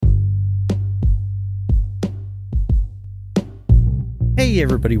Hey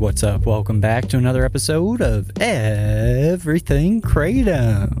everybody, what's up? Welcome back to another episode of Everything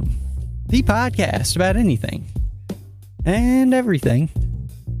Kratom, the podcast about anything and everything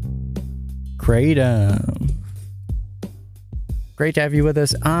Kratom. Great to have you with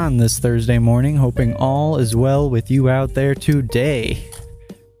us on this Thursday morning, hoping all is well with you out there today.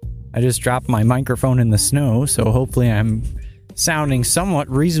 I just dropped my microphone in the snow, so hopefully I'm sounding somewhat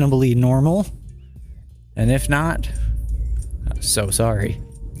reasonably normal, and if not, I'm so sorry.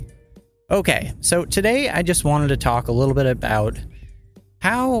 Okay, so today I just wanted to talk a little bit about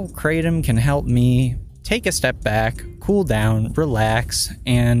how Kratom can help me take a step back, cool down, relax,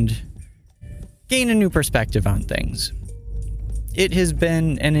 and gain a new perspective on things. It has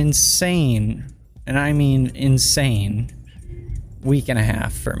been an insane, and I mean insane, week and a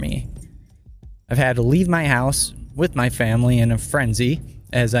half for me. I've had to leave my house with my family in a frenzy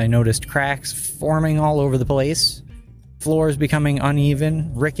as I noticed cracks forming all over the place, floors becoming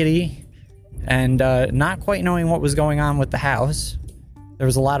uneven, rickety, and not quite knowing what was going on with the house. There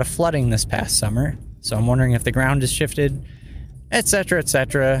was a lot of flooding this past summer, so I'm wondering if the ground has shifted, etc.,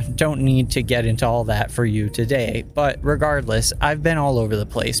 etc. Don't need to get into all that for you today, but regardless, I've been all over the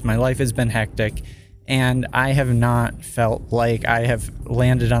place. My life has been hectic, and I have not felt like I have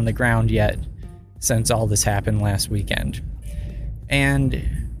landed on the ground yet since all this happened last weekend.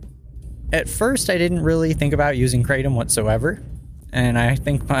 And at first, I didn't really think about using Kratom whatsoever, and I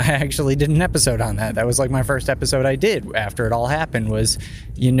think I actually did an episode on that. That was like my first episode I did after it all happened, was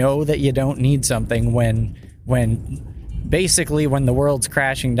you know that you don't need something when basically when the world's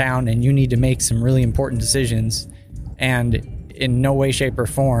crashing down and you need to make some really important decisions, and in no way, shape, or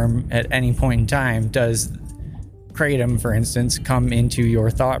form at any point in time does Kratom, for instance, come into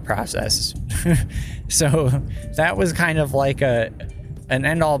your thought process. So that was kind of like an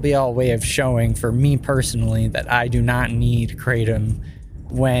end-all be-all way of showing for me personally that I do not need Kratom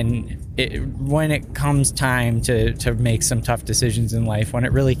when it comes time to make some tough decisions in life, when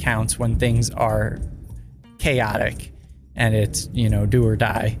it really counts, when things are chaotic and it's, do or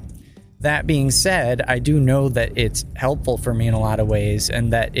die. That being said, I do know that it's helpful for me in a lot of ways,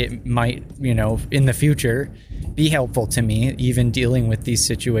 and that it might, in the future be helpful to me, even dealing with these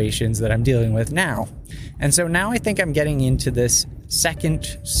situations that I'm dealing with now. And so now I think I'm getting into this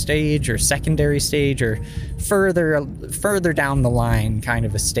second stage or secondary stage, or further down the line kind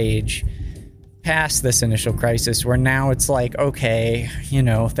of a stage past this initial crisis, where now it's like, okay,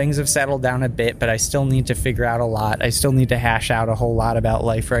 things have settled down a bit, but I still need to figure out a lot. I still need to hash out a whole lot about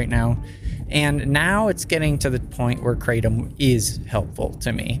life right now. And now it's getting to the point where Kratom is helpful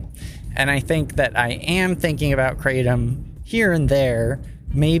to me. And I think that I am thinking about Kratom here and there,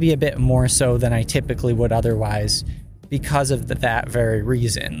 maybe a bit more so than I typically would otherwise, because of that very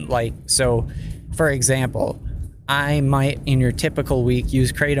reason. Like, so, for example, I might, in your typical week,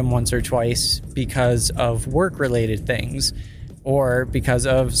 use Kratom once or twice because of work-related things, or because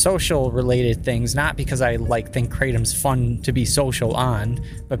of social-related things, not because I think Kratom's fun to be social on,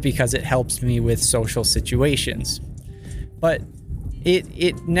 but because it helps me with social situations. But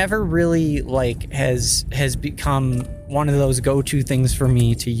it never really has become one of those go-to things for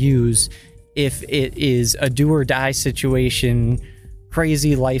me to use if it is a do or die situation,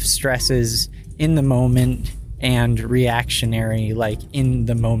 crazy life stresses in the moment, and reactionary in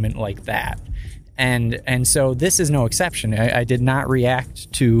the moment like that. And so this is no exception. I did not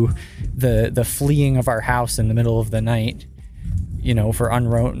react to the fleeing of our house in the middle of the night, for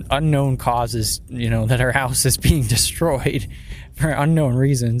unknown causes, that our house is being destroyed for unknown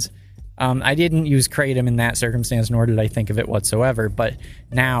reasons. I didn't use Kratom in that circumstance, nor did I think of it whatsoever. But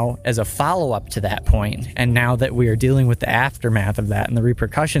now, as a follow-up to that point, and now that we are dealing with the aftermath of that and the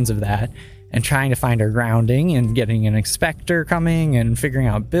repercussions of that, and trying to find our grounding and getting an inspector coming and figuring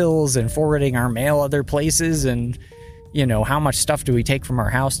out bills and forwarding our mail other places, and, how much stuff do we take from our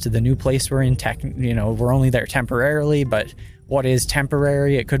house to the new place we're in? We're only there temporarily, but what is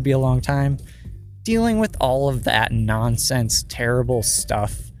temporary? It could be a long time. Dealing with all of that nonsense, terrible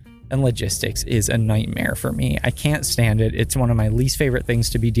stuff and logistics is a nightmare for me. I can't stand it. It's one of my least favorite things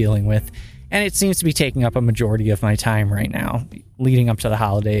to be dealing with, and it seems to be taking up a majority of my time right now, leading up to the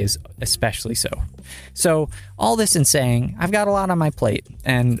holidays, especially so. So, all this in saying, I've got a lot on my plate,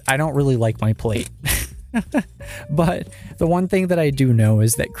 and I don't really like my plate. But the one thing that I do know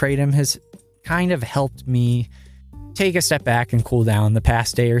is that Kratom has kind of helped me take a step back and cool down the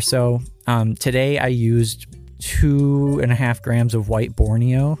past day or so. Today I used 2.5 grams of White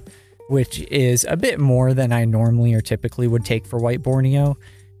Borneo, which is a bit more than I normally or typically would take for White Borneo.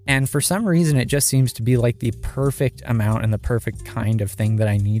 And for some reason, it just seems to be like the perfect amount and the perfect kind of thing that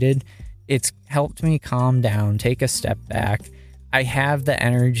I needed. It's helped me calm down, take a step back. I have the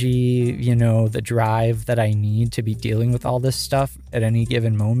energy, the drive that I need to be dealing with all this stuff at any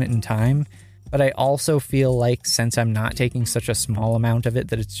given moment in time. But I also feel like since I'm not taking such a small amount of it,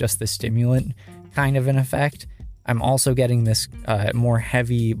 that it's just the stimulant kind of an effect, I'm also getting this more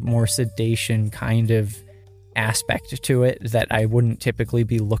heavy, more sedation kind of aspect to it that I wouldn't typically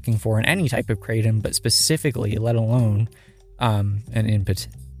be looking for in any type of kratom, but specifically, let alone, and in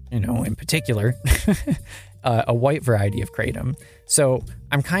particular, a white variety of kratom. So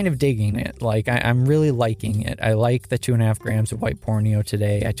I'm kind of digging it. Like I'm really liking it. I like the 2.5 grams of White Borneo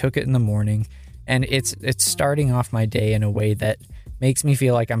today. I took it in the morning, and it's starting off my day in a way that makes me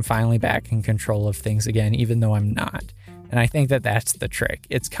feel like I'm finally back in control of things again, even though I'm not. And I think that that's the trick.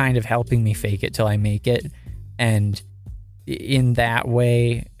 It's kind of helping me fake it till I make it. And in that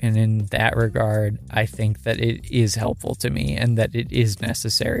way and in that regard, I think that it is helpful to me and that it is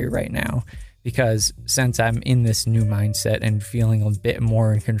necessary right now. Because since I'm in this new mindset and feeling a bit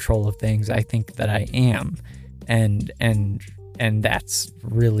more in control of things, I think that I am. And that's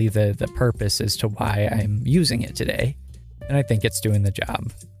really the purpose as to why I'm using it today. And I think it's doing the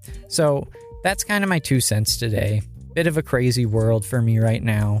job. So that's kind of my 2 cents today. Bit of a crazy world for me right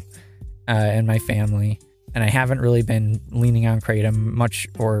now and my family. And I haven't really been leaning on kratom much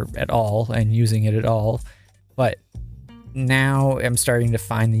or at all and using it at all. But now I'm starting to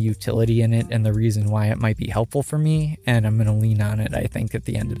find the utility in it and the reason why it might be helpful for me. And I'm going to lean on it, I think, at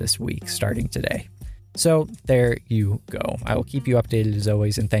the end of this week, starting today. So there you go. I will keep you updated as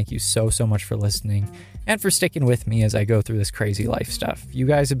always. And thank you so much for listening and for sticking with me as I go through this crazy life stuff. You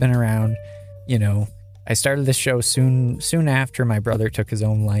guys have been around. I started this show soon after my brother took his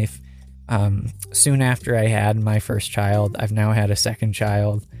own life. Soon after I had my first child. I've now had a second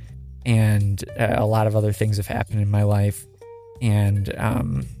child, and a lot of other things have happened in my life. And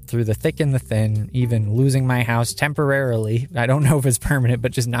through the thick and the thin, even losing my house temporarily, I don't know if it's permanent,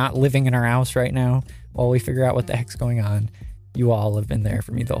 but just not living in our house right now while we figure out what the heck's going on. You all have been there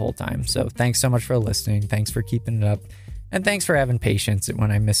for me the whole time. So thanks so much for listening. Thanks for keeping it up. And thanks for having patience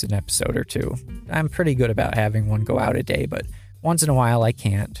when I miss an episode or two. I'm pretty good about having one go out a day, but once in a while I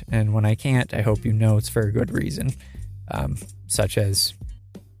can't. And when I can't, I hope you know it's for a good reason, such as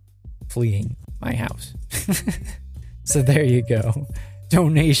fleeing my house. So there you go.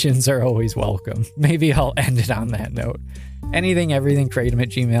 Donations are always welcome. Maybe I'll end it on that note. Anything, everything,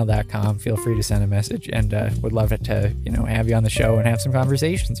 kratom@gmail.com. Feel free to send a message, and would love it to, have you on the show and have some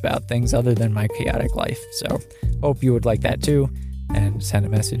conversations about things other than my chaotic life. So hope you would like that too, and send a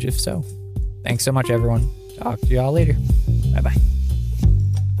message if so. Thanks so much, everyone. Talk to y'all later. Bye-bye.